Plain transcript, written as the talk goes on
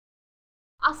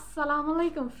Assalamu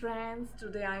alaikum friends.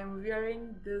 Today I am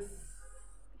wearing this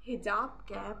hijab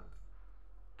cap.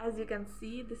 As you can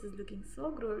see, this is looking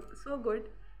so good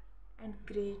and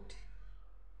great.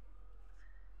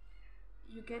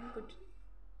 You can put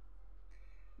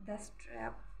the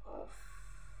strap off.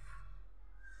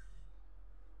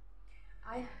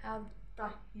 I have the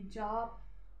hijab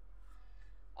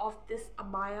of this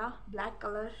abaya, black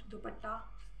color dupatta.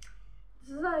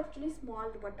 This is actually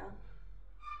small dupatta.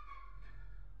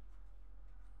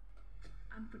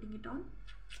 I'm putting it on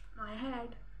my head,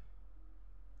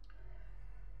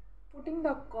 putting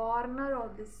the corner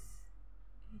of this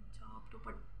hijab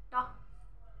dupatta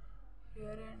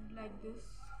here and like this.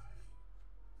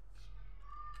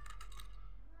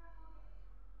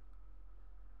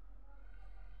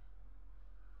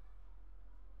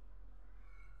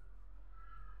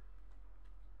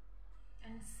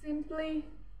 And simply,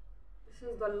 this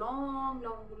is the long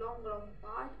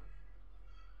part,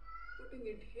 putting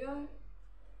it here.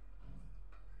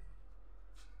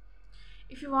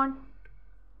 If you want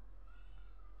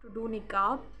to do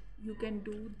niqab, you can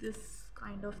do this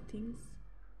kind of things.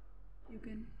 You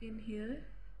can pin here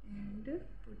and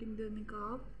putting the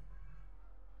niqab,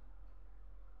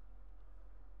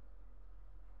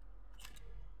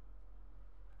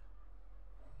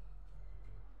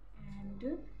 and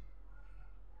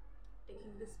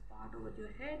taking this part over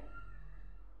your head.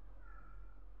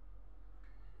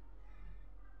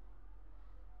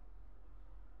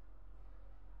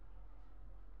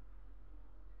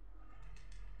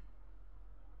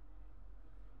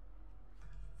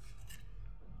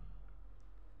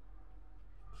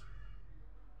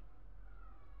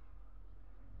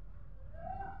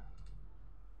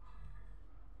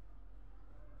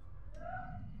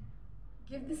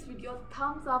 Give this video a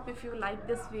thumbs up if you like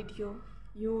this video,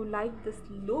 you like this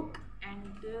look,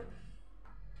 and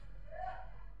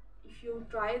if you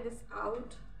try this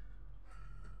out.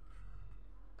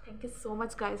 Thank you so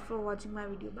much guys for watching my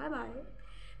video. Bye bye.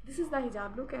 This is the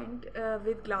hijab look, and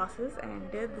with glasses, and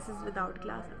this is without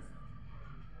glasses.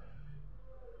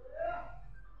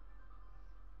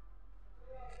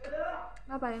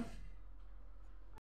 Bye bye.